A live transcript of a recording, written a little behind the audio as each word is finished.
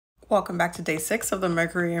Welcome back to day 6 of the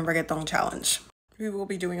Mercury and Reggaeton challenge. We will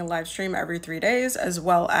be doing a live stream every 3 days as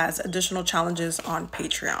well as additional challenges on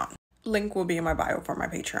Patreon. Link will be in my bio for my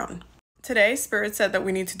Patreon. Today, Spirit said that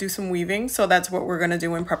we need to do some weaving, so that's what we're going to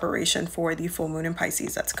do in preparation for the full moon in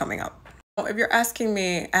Pisces that's coming up. If you're asking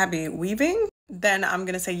me, Abby, weaving? Then I'm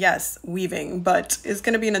going to say yes, weaving, but it's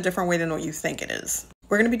going to be in a different way than what you think it is.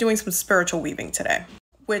 We're going to be doing some spiritual weaving today,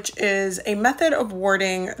 which is a method of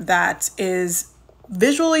warding that is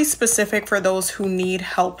visually specific for those who need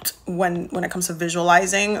help when it comes to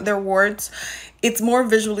visualizing their wards. It's more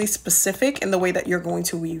visually specific in the way that you're going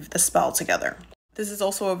to weave the spell together. This is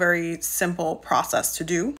also a very simple process to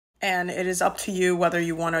do, and it is up to you whether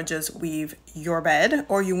you want to just weave your bed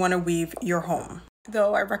or you want to weave your home.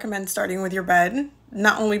 Though I recommend starting with your bed,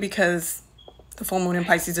 not only because the full moon in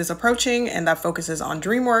Pisces is approaching and that focuses on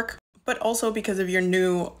dream work, but also because if you're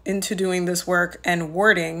new into doing this work and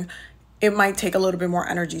warding, it might take a little bit more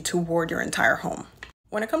energy to ward your entire home.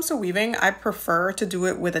 When it comes to weaving, I prefer to do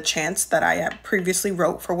it with a chant that I previously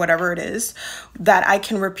wrote for whatever it is that I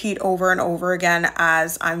can repeat over and over again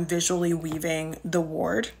as I'm visually weaving the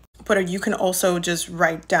ward. But you can also just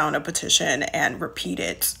write down a petition and repeat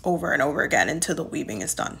it over and over again until the weaving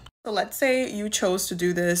is done. So let's say you chose to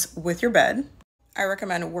do this with your bed. I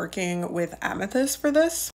recommend working with amethyst for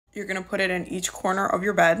this. You're going to put it in each corner of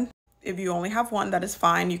your bed. If you only have one, that is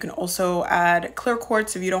fine. You can also add clear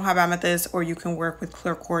quartz if you don't have amethyst, or you can work with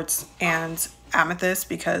clear quartz and amethyst,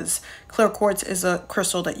 because clear quartz is a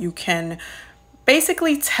crystal that you can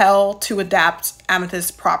basically tell to adapt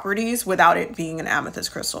amethyst properties without it being an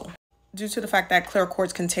amethyst crystal. Due to the fact that clear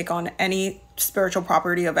quartz can take on any spiritual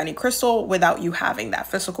property of any crystal without you having that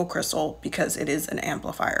physical crystal, because it is an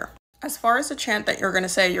amplifier. As far as the chant that you're going to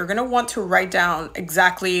say, you're going to want to write down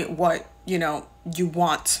exactly what you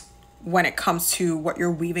want when it comes to what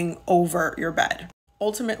you're weaving over your bed.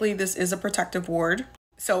 Ultimately, this is a protective ward,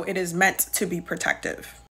 so it is meant to be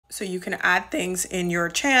protective. So you can add things in your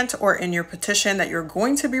chant or in your petition that you're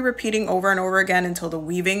going to be repeating over and over again until the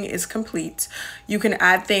weaving is complete. You can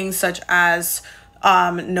add things such as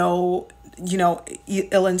no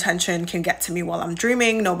ill intention can get to me while I'm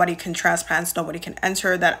dreaming. Nobody can trespass. Nobody can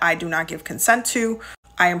enter that I do not give consent to.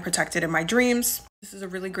 I am protected in my dreams. This is a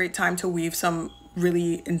really great time to weave some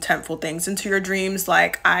really intentful things into your dreams.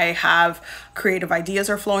 Like, I have creative ideas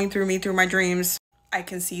are flowing through me through my dreams. I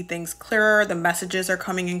can see things clearer. The messages are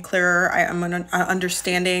coming in clearer. I am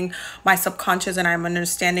understanding my subconscious, and I'm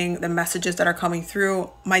understanding the messages that are coming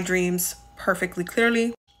through my dreams perfectly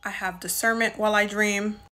clearly. I have discernment while I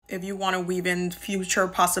dream. If you want to weave in future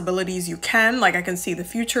possibilities, you can. Like, I can see the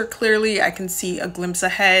future clearly. I can see a glimpse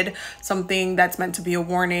ahead, something that's meant to be a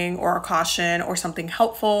warning or a caution or something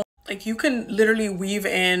helpful. Like, you can literally weave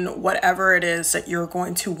in whatever it is that you're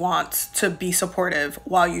going to want to be supportive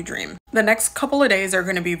while you dream. The next couple of days are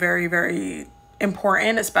going to be very, very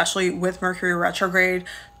important, especially with Mercury retrograde,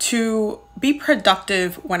 to be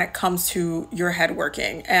productive when it comes to your head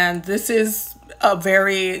working. And this is a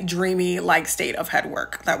very dreamy like state of head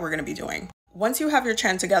work that we're going to be doing. Once you have your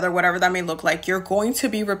chant together, whatever that may look like, you're going to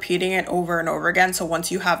be repeating it over and over again. So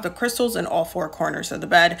once you have the crystals in all 4 corners of the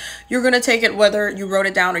bed, you're going to take it, whether you wrote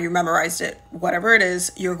it down or you memorized it, whatever it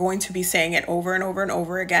is, you're going to be saying it over and over and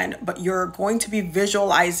over again, but you're going to be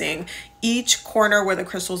visualizing each corner where the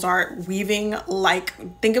crystals are, weaving, like,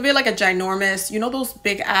 think of it like a ginormous, those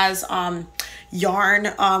big ass yarn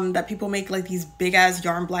that people make, like these big ass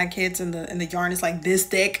yarn blankets, and the yarn is like this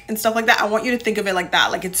thick and stuff like that. I want you to think of it like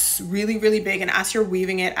that, like it's really, really big. And as you're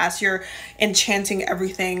weaving it, as you're enchanting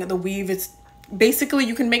everything, the weave is basically,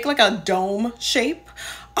 you can make like a dome shape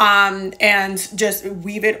and just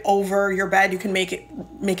weave it over your bed. You can make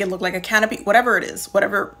it look like a canopy, whatever it is,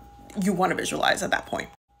 whatever you want to visualize at that point.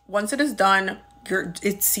 Once it is done,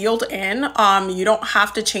 it's sealed in. You don't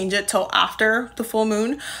have to change it till after the full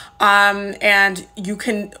moon. And you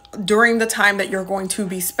can, during the time that you're going to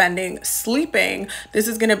be spending sleeping, this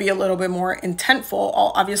is going to be a little bit more intentful.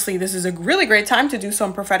 Obviously, this is a really great time to do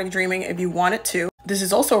some prophetic dreaming if you wanted to. This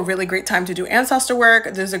is also a really great time to do ancestor work.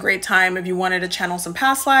 This is a great time if you wanted to channel some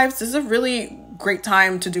past lives. This is a really great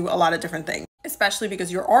time to do a lot of different things, especially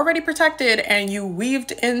because you're already protected and you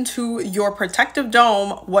weaved into your protective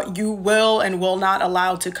dome what you will and will not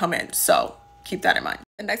allow to come in. So keep that in mind.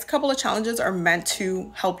 The next couple of challenges are meant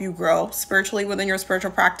to help you grow spiritually within your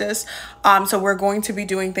spiritual practice. So we're going to be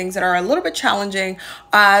doing things that are a little bit challenging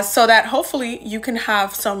so that hopefully you can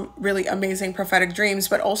have some really amazing prophetic dreams,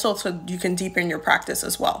 but also so you can deepen your practice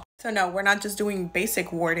as well. So no, we're not just doing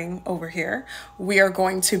basic warding over here. We are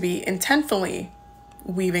going to be intentfully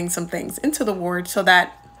weaving some things into the ward so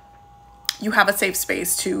that you have a safe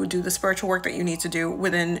space to do the spiritual work that you need to do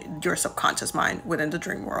within your subconscious mind, within the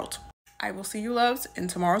dream world. I will see you loves in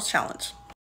tomorrow's challenge.